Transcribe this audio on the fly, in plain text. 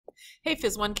Hey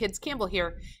Phys 1 kids, Campbell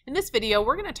here. In this video,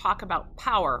 we're going to talk about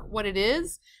power, what it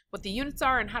is, what the units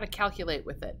are, and how to calculate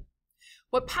with it.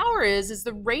 What power is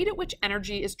the rate at which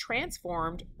energy is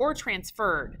transformed or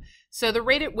transferred. So the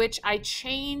rate at which I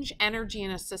change energy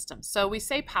in a system. So we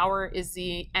say power is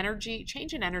the energy,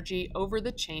 change in energy over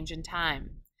the change in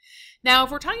time. Now,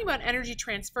 if we're talking about energy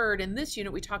transferred, in this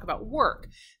unit we talk about work.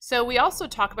 So we also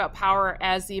talk about power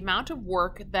as the amount of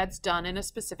work that's done in a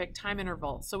specific time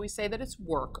interval. So we say that it's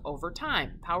work over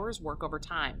time. Power is work over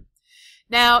time.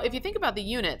 Now, if you think about the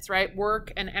units, right,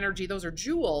 work and energy, those are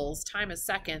joules, time is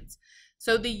seconds.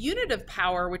 So the unit of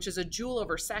power, which is a joule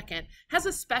over second, has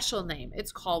a special name.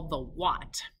 It's called the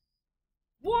watt.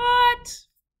 What?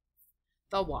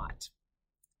 The watt.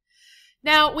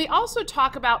 Now, we also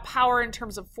talk about power in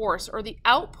terms of force, or the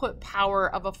output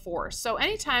power of a force. So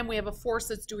anytime we have a force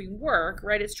that's doing work,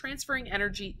 right, it's transferring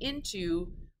energy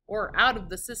into or out of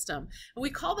the system. And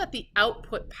we call that the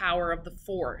output power of the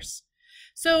force.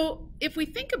 So if we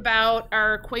think about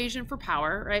our equation for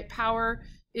power, right, power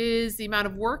is the amount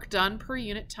of work done per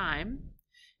unit time.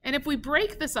 And if we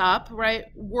break this up, right,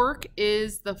 work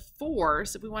is the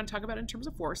force, if we want to talk about it in terms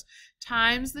of force,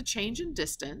 times the change in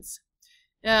distance.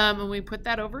 And we put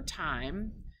that over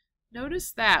time.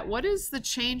 Notice that. What is the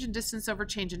change in distance over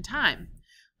change in time?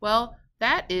 Well,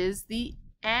 that is the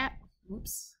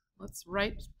let's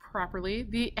write properly,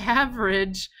 the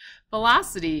average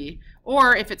velocity.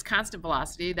 Or if it's constant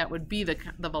velocity, that would be the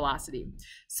velocity.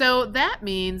 So that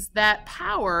means that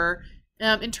power,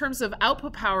 in terms of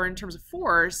output power, in terms of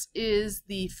force, is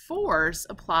the force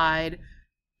applied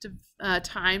to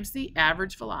times the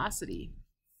average velocity.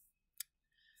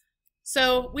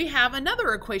 So we have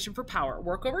another equation for power,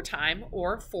 work over time,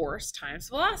 or force times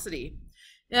velocity.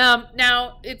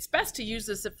 Now, it's best to use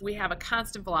this if we have a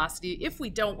constant velocity. If we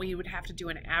don't, we would have to do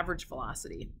an average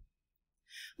velocity.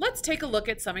 Let's take a look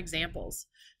at some examples.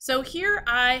 So here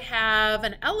I have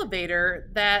an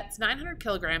elevator that's 900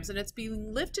 kilograms and it's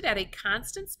being lifted at a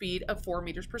constant speed of 4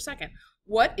 meters per second.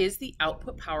 What is the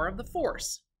output power of the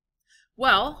force?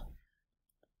 Well,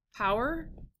 power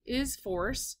is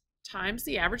force times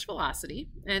the average velocity,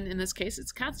 and in this case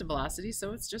it's constant velocity,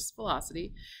 so it's just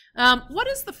velocity. What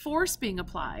is the force being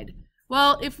applied?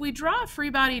 Well, if we draw a free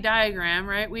body diagram,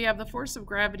 right, we have the force of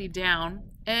gravity down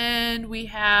and we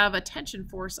have a tension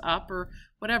force up or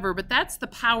whatever, but that's the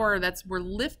power we're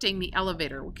lifting the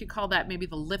elevator. We could call that maybe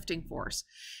the lifting force.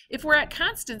 If we're at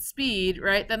constant speed,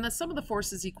 right, then the sum of the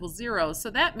forces equals 0, so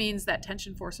that means that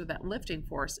tension force or that lifting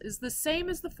force is the same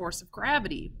as the force of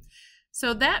gravity.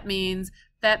 So that means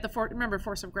that remember,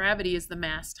 force of gravity is the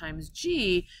mass times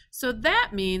g. So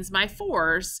that means my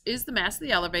force is the mass of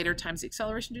the elevator times the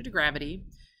acceleration due to gravity.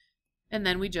 And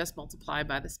then we just multiply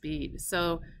by the speed.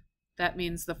 So that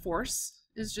means the force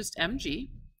is just mg.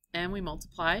 And we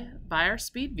multiply by our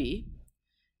speed v.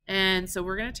 And so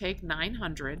we're going to take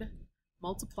 900,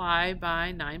 multiply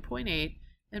by 9.8,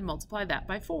 and multiply that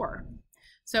by 4.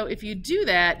 So if you do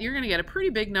that, you're going to get a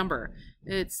pretty big number.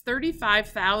 It's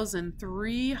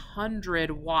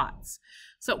 35,300 watts.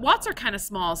 So watts are kind of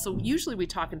small, so usually we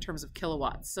talk in terms of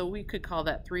kilowatts. So we could call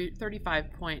that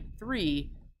 35.3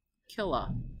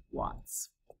 kilowatts.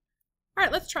 All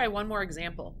right, let's try one more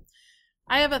example.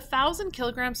 I have a 1,000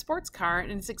 kilogram sports car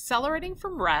and it's accelerating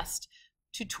from rest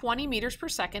to 20 meters per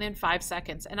second in 5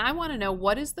 seconds. And I want to know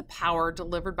what is the power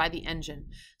delivered by the engine.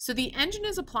 So the engine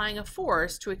is applying a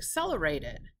force to accelerate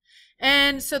it.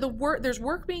 And so there's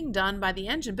work being done by the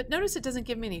engine, but notice it doesn't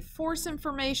give me any force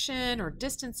information or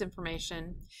distance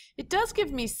information. It does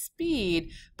give me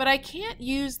speed, but I can't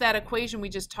use that equation we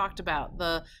just talked about,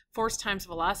 the force times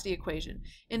velocity equation.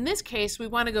 In this case, we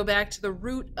want to go back to the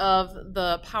root of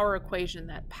the power equation.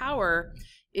 That power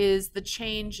is the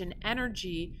change in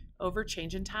energy over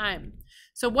change in time.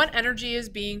 So what energy is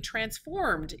being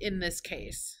transformed in this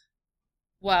case?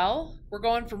 Well, we're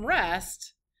going from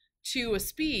rest to a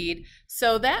speed,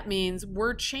 so that means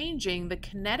we're changing the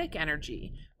kinetic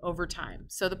energy over time.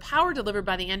 So the power delivered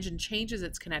by the engine changes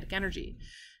its kinetic energy.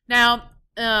 Now,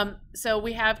 so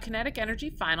we have kinetic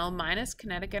energy final minus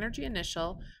kinetic energy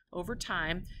initial over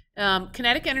time.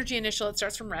 Kinetic energy initial, it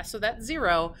starts from rest, so that's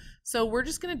 0. So we're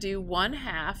just going to do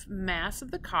 1/2 mass of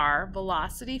the car,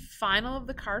 velocity final of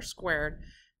the car squared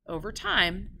over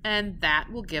time, and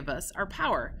that will give us our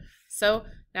power. So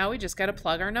now we just got to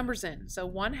plug our numbers in. So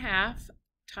 1/2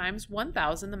 times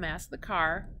 1,000, the mass of the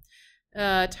car,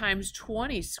 times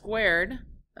 20 squared,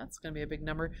 that's going to be a big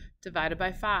number, divided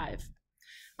by 5.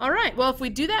 All right, well, if we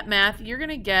do that math, you're going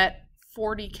to get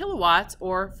 40 kilowatts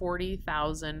or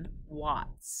 40,000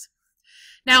 watts.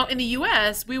 Now, in the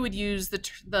US, we would use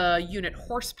the unit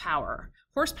horsepower.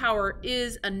 Horsepower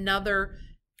is another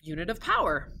unit of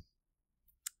power.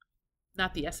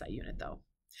 Not the SI unit though.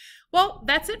 Well,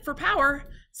 that's it for power.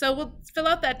 So we'll fill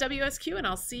out that WSQ and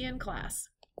I'll see you in class.